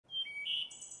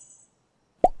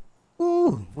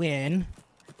Win.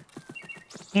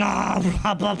 Oh,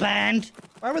 rubber band.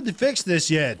 Why haven't they fixed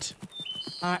this yet?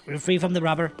 Alright, we're free from the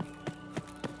rubber.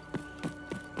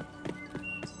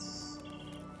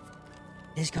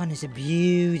 This gun is a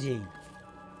beauty.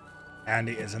 And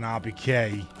it is an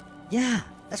RPK. Yeah,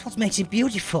 that's what makes it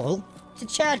beautiful. It's a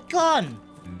Chad gun.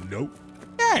 Nope.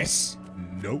 Yes.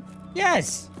 Nope.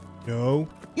 Yes. No.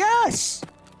 Yes.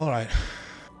 Alright.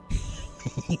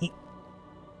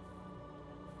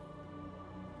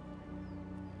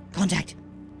 Contact.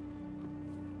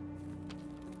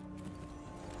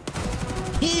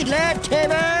 Heedlet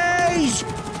Timmies!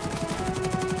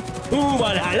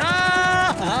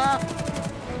 Ooh-la-la!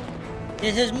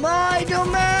 This is my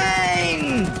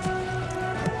domain!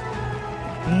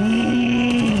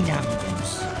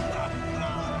 Yums.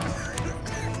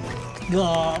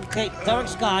 Oh, okay,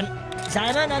 Thoric's gone.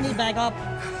 Cymon, I need backup.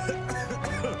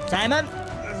 Cymon?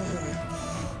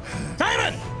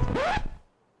 Cymon!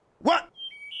 What?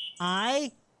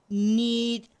 I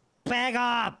need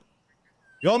backup.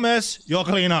 Your mess, your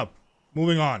clean up.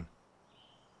 Moving on.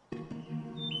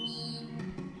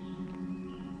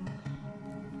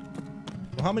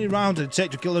 Well, how many rounds did it take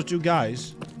to kill those two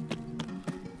guys?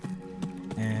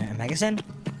 A magazine?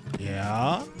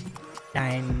 Yeah.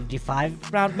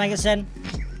 95 round magazine.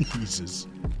 Jesus.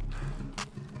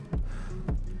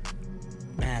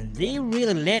 Man, they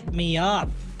really lit me up.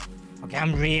 Okay,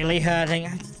 I'm really hurting.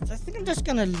 I think I'm just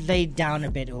gonna lay down a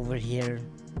bit over here.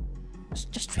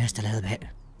 Just rest a little bit.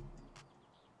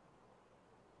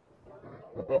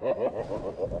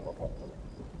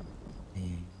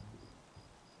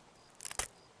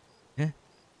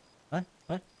 Huh?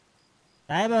 What?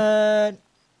 Cymon!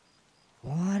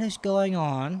 What is going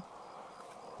on?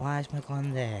 Why is my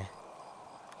gun there?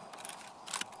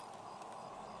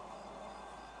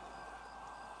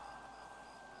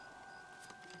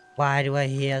 Why do I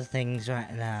hear things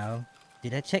right now?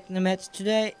 Did I take the meds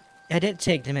today? I did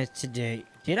take the meds today.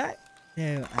 Did I?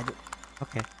 No, I did.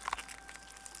 Okay.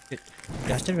 Good.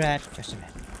 Just a rat. Just a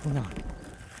rat. Hold on.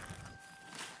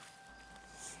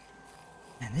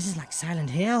 Man, this is like Silent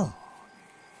Hill.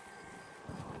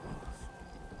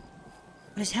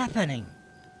 What is happening?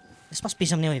 This must be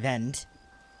some new event.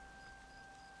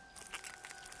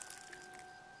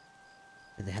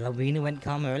 Did the Halloween event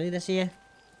come early this year?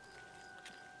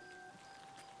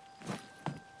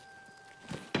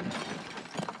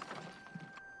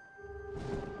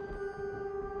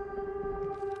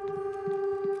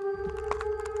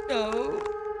 No.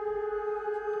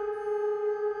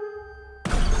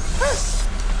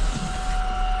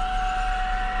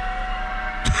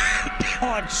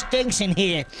 Oh, it stinks in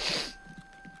here.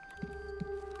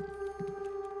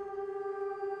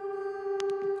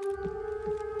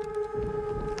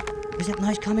 Where's that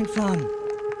noise coming from?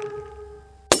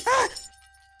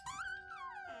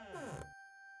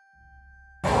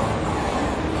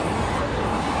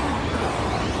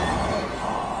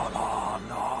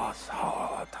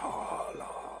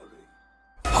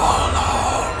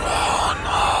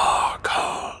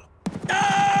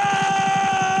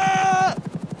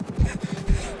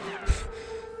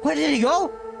 Where did he go?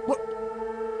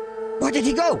 Where did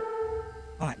he go?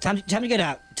 All right, time to get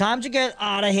out. Time to get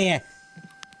out of here.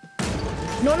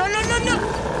 No, no, no, no, no!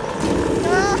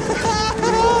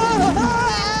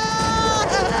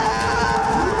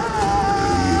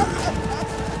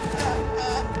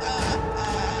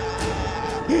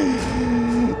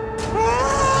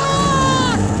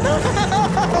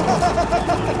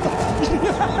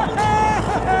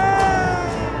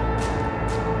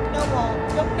 No more!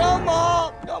 No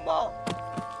more! No more!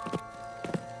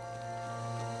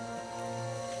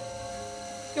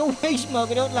 Go away,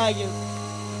 Smoke. I don't like you.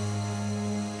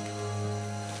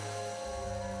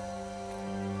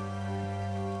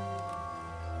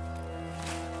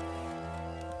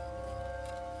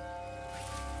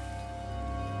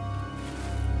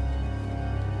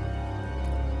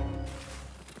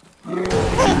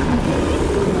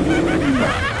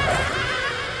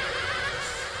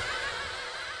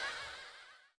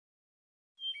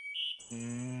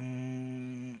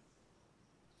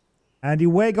 Andy,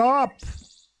 wake up!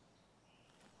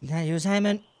 Is that you,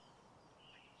 Cymon?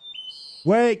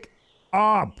 Wake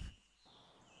up!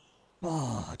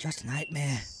 Oh, just a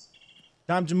nightmare.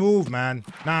 Time to move, man.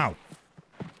 Now.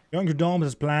 Going to Dome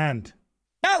as planned.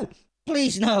 No!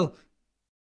 Please, no!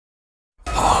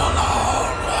 Yeah,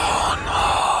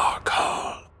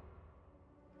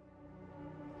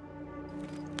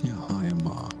 hi, I'm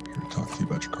here to talk to you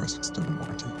about your car's extended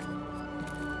warranty.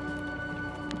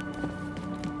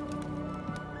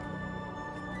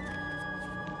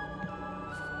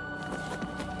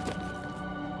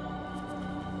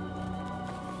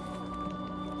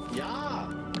 Ja.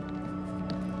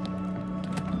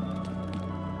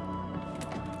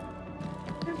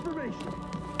 Information.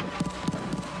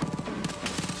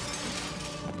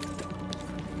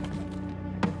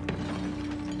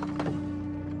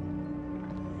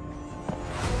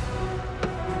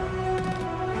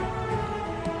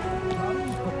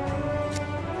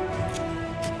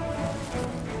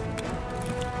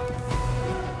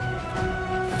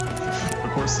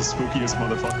 Of course, the spookiest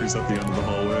motherfuckers at the end of the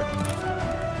hallway.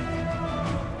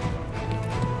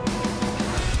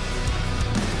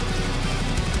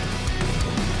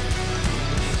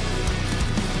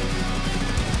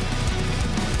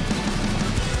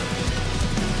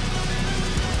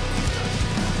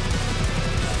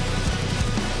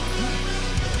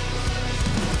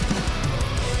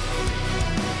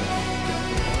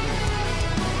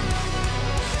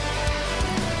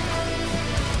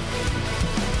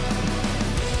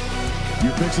 You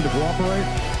fixing to cooperate?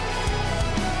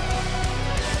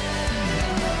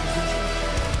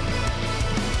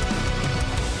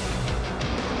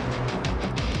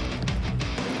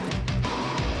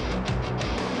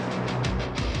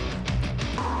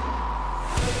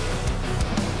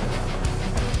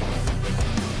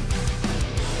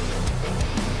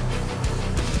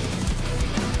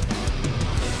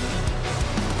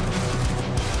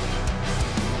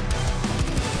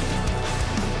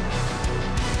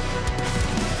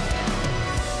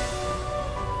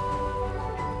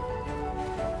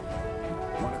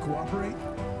 Want to cooperate?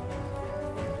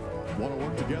 Want to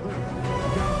work together? We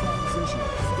got a proposition.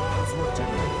 Let's work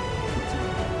together.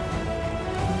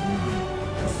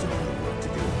 We still gotta work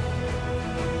together.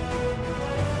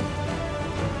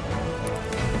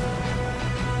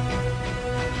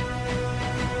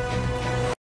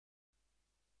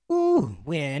 Ooh,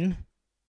 win.